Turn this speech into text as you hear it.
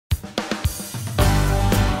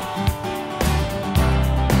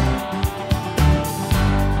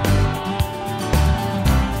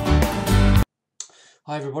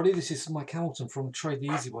Hi everybody, this is Mike Hamilton from Trade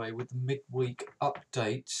the Easy Way with the midweek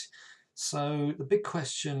update. So the big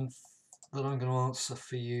question that I'm going to answer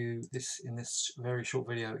for you in this very short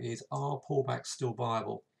video is, are pullbacks still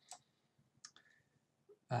viable?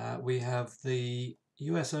 We have the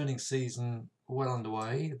US earnings season well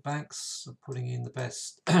underway. The banks are putting in the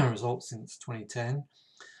best results since 2010,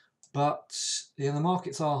 but the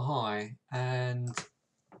markets are high, and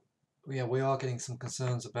we are getting some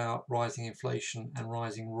concerns about rising inflation and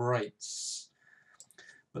rising rates.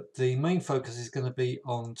 But the main focus is going to be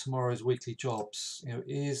on tomorrow's weekly jobs.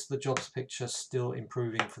 Is the jobs picture still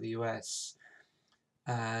improving for the US?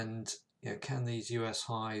 And can these US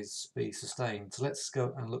highs be sustained? So let's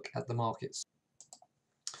go and look at the markets.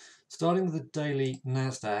 Starting with the daily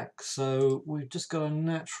Nasdaq, so we've just got a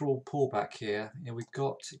natural pullback here. We've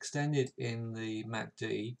got extended in the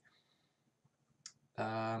MACD.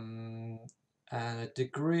 And a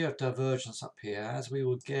degree of divergence up here as we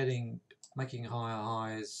were making higher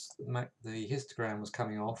highs. The histogram was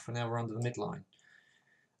coming off, and now we're under the midline.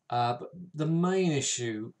 But the main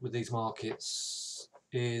issue with these markets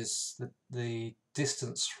is the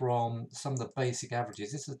distance from some of the basic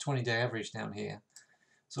averages. This is a 20-day average down here.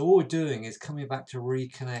 So all we're doing is coming back to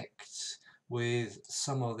reconnect with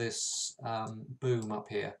some of this boom up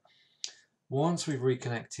here. Once we've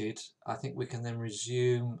reconnected, I think we can then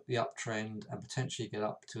resume the uptrend and potentially get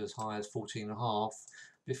up to as high as 14.5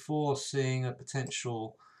 before seeing a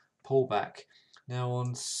potential pullback. Now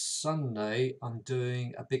on Sunday, I'm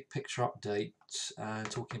doing a big picture update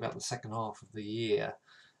and talking about the second half of the year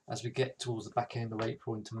as we get towards the back end of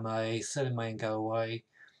April into May, sell in May and go away.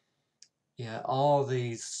 Are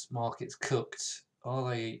these markets cooked? Are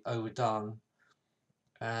they overdone?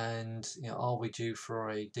 And are we due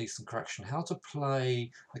for a decent correction? How to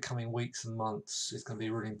play the coming weeks and months is going to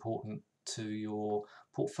be really important to your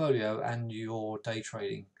portfolio and your day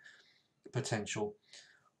trading potential.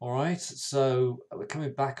 Alright, so we're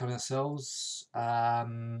coming back on ourselves,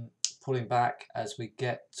 pulling back as we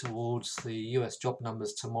get towards the US job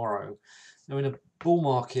numbers tomorrow. Now in a bull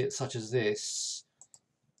market such as this,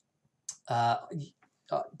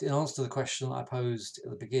 in answer to the question I posed at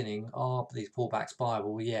the beginning, are these pullbacks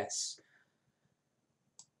viable? Yes.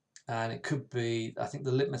 And it could be, I think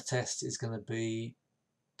the litmus test is going to be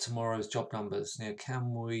tomorrow's job numbers.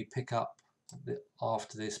 Can we pick up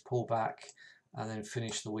after this pullback and then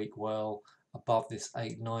finish the week well above this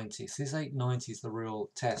 890? So this 890 is the real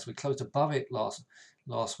test. We closed above it last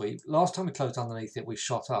week. Last time we closed underneath it, we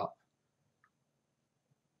shot up.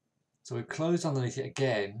 So we've closed underneath it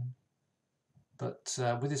again. But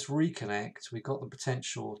with this reconnect, we've got the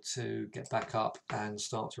potential to get back up and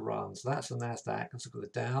start to run. So that's the Nasdaq. Let's look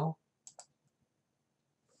at the Dow.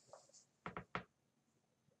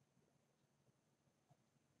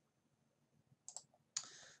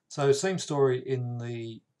 So same story in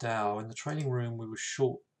the Dow. In the trading room, we were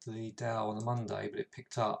short the Dow on the Monday, but it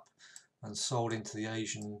picked up and sold into the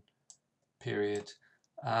Asian period.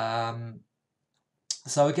 So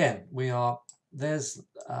again, there's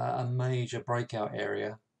a major breakout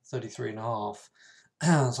area, 33.5.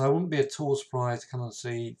 So I wouldn't be at all surprised to come and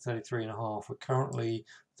see 33.5. We're currently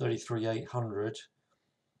 33,800.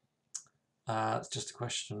 It's just a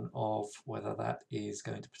question of whether that is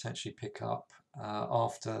going to potentially pick up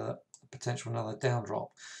after potential another down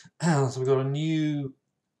drop. So we've got a new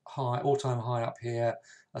high, all-time high up here,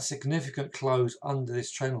 a significant close under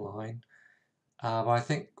this trend line. But I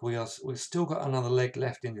think we've still got another leg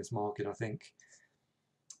left in this market, I think.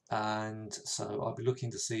 And so I'll be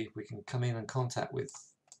looking to see if we can come in and contact with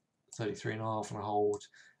 33.5 and a hold,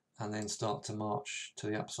 and then start to march to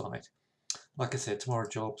the upside. Like I said, tomorrow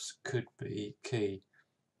jobs could be key.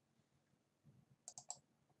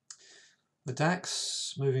 The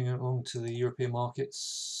DAX moving along to the European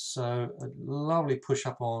markets. So a lovely push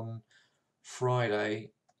up on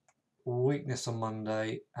Friday, weakness on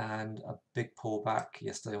Monday, and a big pullback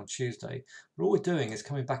yesterday on Tuesday. But all we're doing is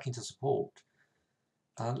coming back into support.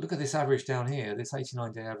 Look at this average down here. This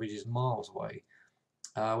 89-day average is miles away.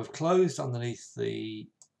 We've closed underneath the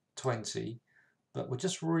 20, but we're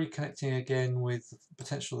just reconnecting again with the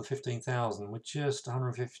potential of the 15,000. We're just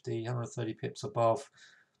 150, 130 pips above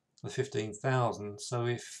the 15,000. So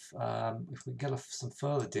if we get some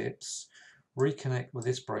further dips, reconnect with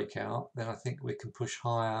this breakout, then I think we can push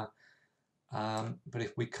higher. But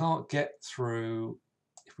if we can't get through,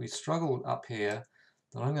 if we struggle up here,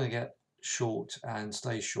 then I'm going to get short and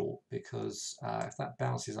stay short, because if that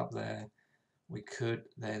bounces up there, we could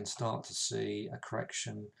then start to see a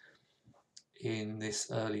correction in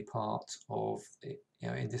this early part of it,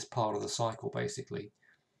 in this part of the cycle basically.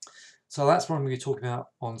 So that's what I'm going to be talking about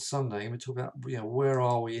on Sunday. I'm going to talk about, where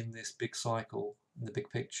are we in this big cycle, in the big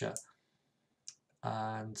picture.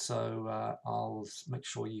 And so I'll make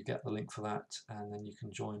sure you get the link for that, and then you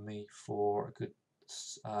can join me for a good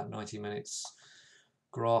 90 minutes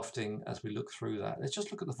grafting as we look through that. Let's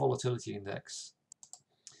just look at the volatility index.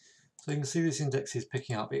 So you can see this index is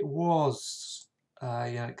picking up. It was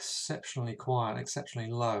exceptionally quiet,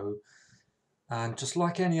 exceptionally low, and just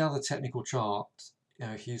like any other technical chart,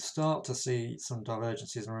 if you start to see some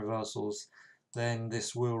divergences and reversals, then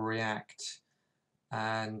this will react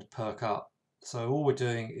and perk up. So all we're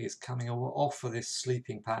doing is coming off of this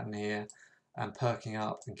sleeping pattern here and perking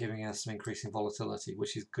up and giving us some increasing volatility,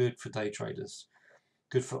 which is good for day traders,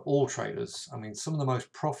 good for all traders. I mean, some of the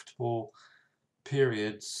most profitable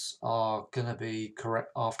periods are going to be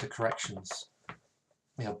after corrections.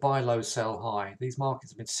 Buy low, sell high. These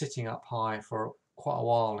markets have been sitting up high for quite a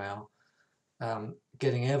while now,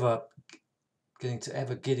 getting to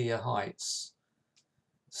ever giddier heights.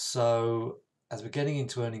 So as we're getting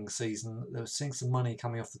into earnings season, they're seeing some money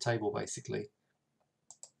coming off the table, basically,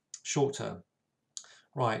 short term.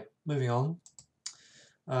 Right, moving on.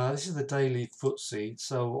 This is the daily FTSE.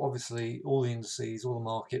 So obviously all the indices, all the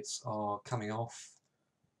markets are coming off.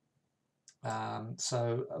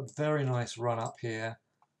 So a very nice run up here.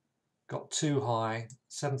 Got too high.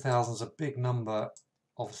 7,000 is a big number,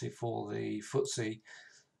 obviously, for the FTSE.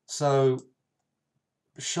 So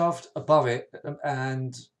shoved above it,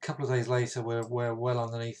 and a couple of days later we're well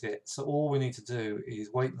underneath it. So all we need to do is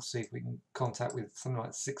wait and see if we can contact with something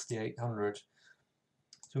like 6,800. So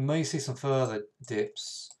we may see some further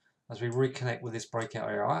dips as we reconnect with this breakout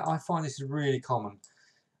area. I find this is really common.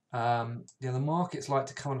 The markets like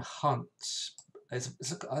to come and hunt.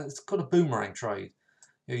 It's got a boomerang trade.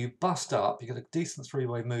 You bust up, you get a decent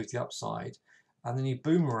three-way move to the upside, and then you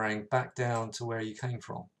boomerang back down to where you came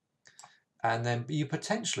from. And then you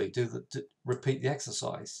potentially repeat the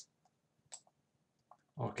exercise.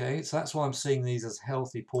 Okay, so that's why I'm seeing these as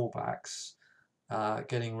healthy pullbacks,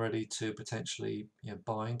 getting ready to potentially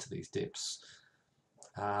buy into these dips,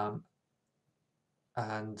 and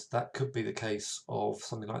that could be the case of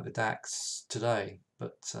something like the DAX today.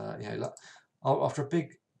 But after a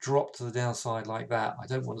big drop to the downside like that, I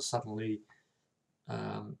don't want to suddenly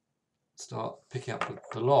start picking up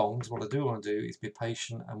the longs. What I do want to do is be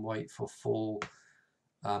patient and wait for full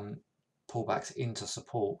pullbacks into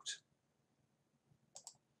support.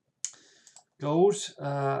 Gold,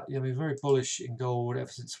 we've been very bullish in gold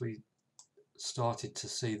ever since we started to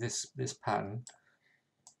see this pattern.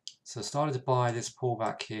 So started to buy this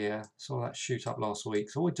pullback here, saw that shoot up last week.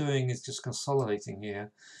 So all we're doing is just consolidating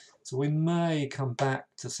here. So we may come back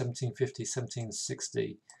to 1750,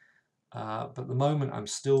 1760. But at the moment I'm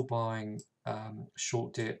still buying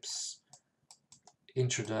short dips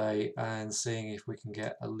intraday and seeing if we can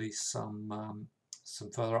get at least some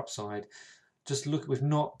further upside. Just look, we've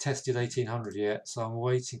not tested 1800 yet, so I'm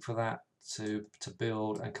waiting for that to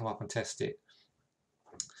build and come up and test it.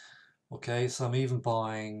 Okay, so I'm even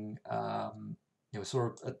buying, we saw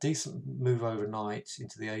a decent move overnight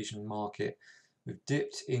into the Asian market. We've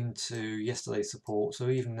dipped into yesterday's support, so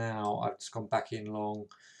even now I've just gone back in long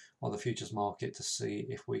on the futures market to see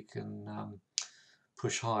if we can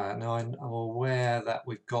push higher. Now I'm aware that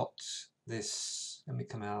we've got this, let me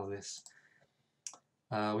come out of this,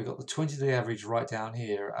 we've got the 20-day average right down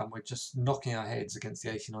here, and we're just knocking our heads against the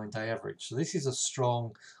 89-day average. So this is a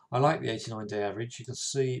strong, I like the 89-day average. You can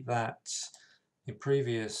see that in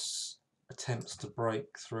previous attempts to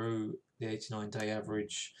break through the 89-day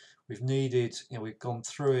average, we've needed, we've gone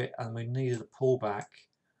through it and we needed a pullback,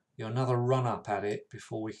 another run up at it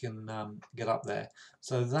before we can get up there.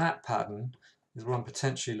 So that pattern is what I'm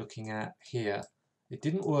potentially looking at here. It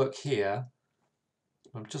didn't work here.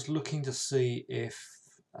 I'm just looking to see if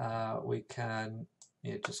we can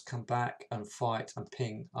just come back and fight and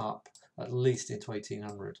ping up at least into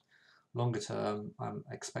 1800. Longer term, I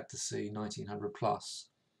expect to see 1900 plus.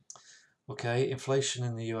 Okay, inflation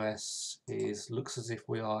in the US looks as if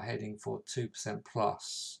we are heading for 2%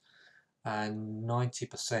 plus, and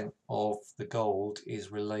 90% of the gold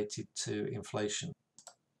is related to inflation.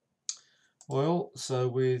 Oil, so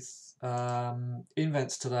with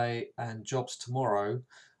invents today and jobs tomorrow,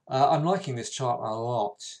 I'm liking this chart a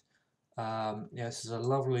lot. This is a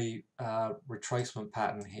lovely retracement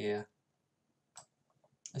pattern here.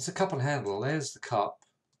 It's a cup and handle. There's the cup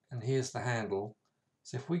and here's the handle.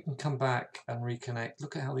 So if we can come back and reconnect,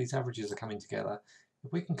 look at how these averages are coming together.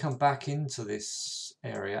 If we can come back into this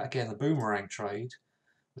area, again the boomerang trade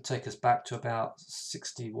would take us back to about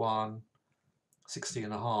 60 and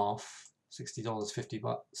a half,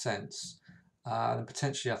 $60.50. and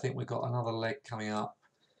potentially I think we've got another leg coming up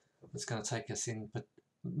that's going to take us in, but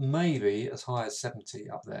maybe as high as 70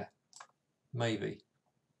 up there, maybe.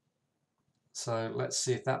 So let's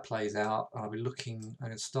see if that plays out. I'll be looking, I'm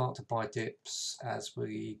going to start to buy dips as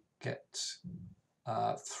we get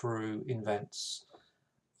through invents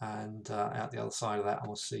and out the other side of that, and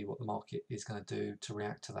we'll see what the market is going to do to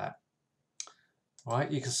react to that. All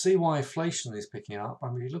right, you can see why inflation is picking up. I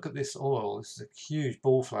mean, if you look at this oil, this is a huge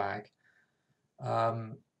bull flag.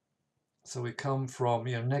 So we come from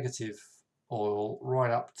negative oil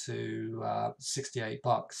right up to 68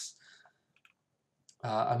 bucks,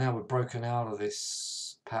 and now we're broken out of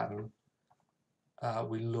this pattern.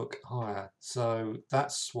 We look higher, so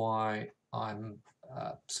that's why I'm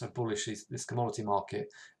so bullish this commodity market,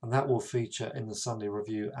 and that will feature in the Sunday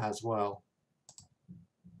review as well.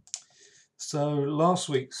 So last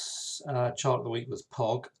week's chart of the week was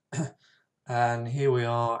POG, and here we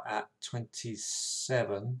are at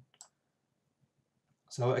 27.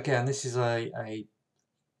 So again, this is a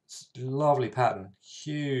lovely pattern,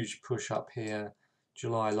 huge push up here,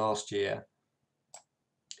 July last year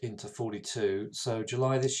into 42. So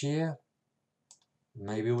July this year,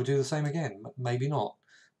 maybe we'll do the same again, maybe not.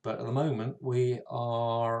 But at the moment we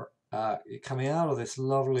are coming out of this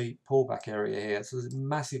lovely pullback area here. So there's a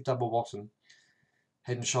massive double bottom,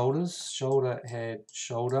 head and shoulders, shoulder, head,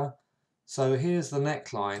 shoulder. So here's the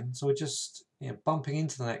neckline. So we're just bumping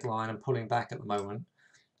into the neckline and pulling back at the moment.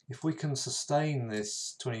 If we can sustain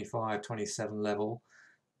this 25, 27 level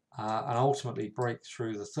and ultimately break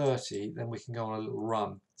through the 30, then we can go on a little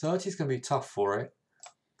run. 30 is going to be tough for it.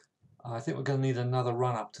 I think we're going to need another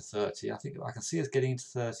run up to 30. I think I can see us getting to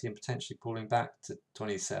 30 and potentially pulling back to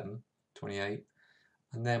 27, 28,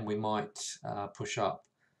 and then we might push up.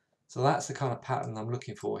 So that's the kind of pattern I'm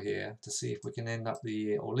looking for here, to see if we can end up the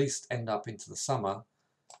year, or at least end up into the summer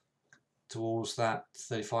towards that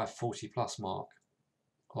 35, 40 plus mark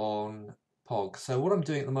on POG. So what I'm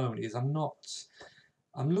doing at the moment is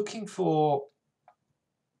I'm looking for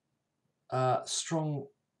strong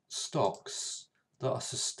stocks that are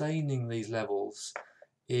sustaining these levels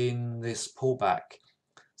in this pullback.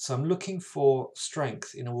 So I'm looking for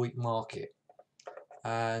strength in a weak market,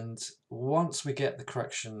 and once we get the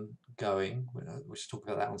correction going, we should talk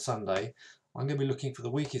about that on Sunday, I'm going to be looking for the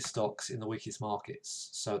weakest stocks in the weakest markets.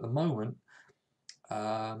 So at the moment,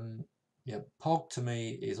 POG to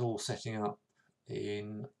me is all setting up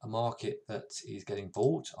in a market that is getting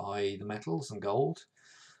bought, i.e. the metals and gold,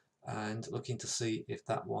 and looking to see if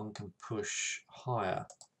that one can push higher.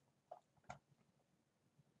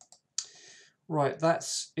 Right,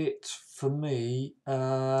 that's it for me.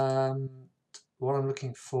 What I'm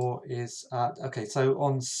looking for is, okay, so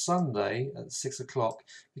on Sunday at 6 o'clock,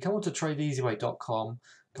 you come onto tradeeasyway.com,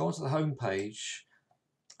 go onto the home page,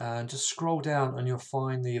 and just scroll down and you'll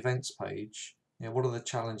find the events page. What are the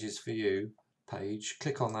challenges for you page.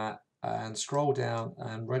 Click on that and scroll down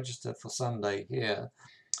and register for Sunday here,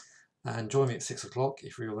 and join me at 6 o'clock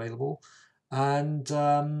if you're available, and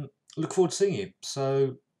look forward to seeing you.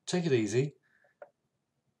 So take it easy,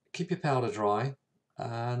 keep your powder dry,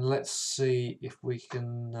 and let's see if we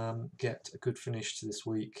can get a good finish to this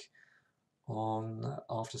week on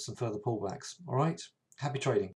after some further pullbacks. All right, happy trading.